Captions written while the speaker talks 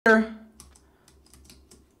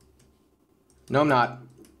No, I'm not.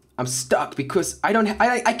 I'm stuck because I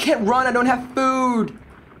can't run. I don't have food.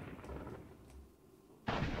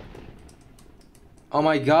 Oh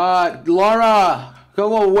my god, Laura,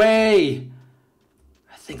 go away.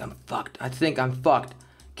 I think I'm fucked. I think I'm fucked.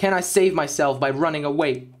 Can I save myself by running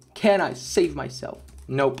away? Can I save myself?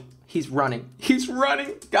 Nope. He's running. He's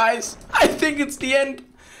running. Guys, I think it's the end.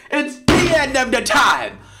 It's the end of the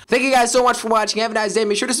time. Thank you guys so much for watching. Have a nice day.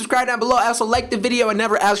 Make sure to subscribe down below. I also like the video. I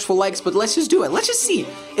never asked for likes, but let's just do it. Let's just see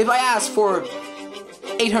if I ask for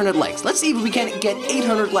 800 likes. Let's see if we can get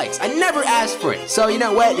 800 likes. I never asked for it. So you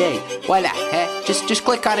know what? Hey, why not? Huh? Just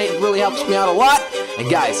click on it. It really helps me out a lot. And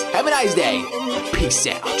guys, have a nice day. Peace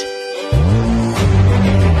out.